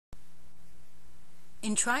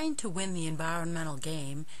In trying to win the environmental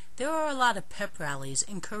game, there are a lot of pep rallies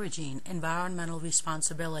encouraging environmental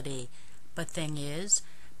responsibility. But thing is,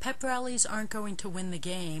 pep rallies aren't going to win the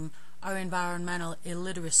game our environmental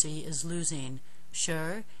illiteracy is losing.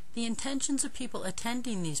 Sure, the intentions of people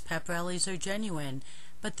attending these pep rallies are genuine,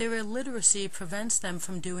 but their illiteracy prevents them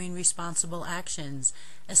from doing responsible actions,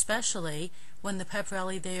 especially when the pep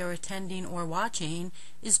rally they are attending or watching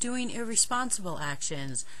is doing irresponsible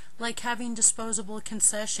actions, like having disposable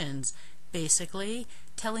concessions, basically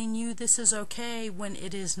telling you this is okay when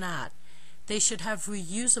it is not. They should have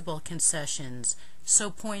reusable concessions.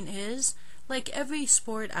 So point is, like every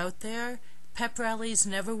sport out there, pep rallies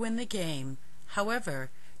never win the game.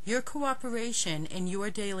 However, your cooperation in your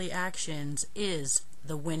daily actions is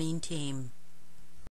the winning team.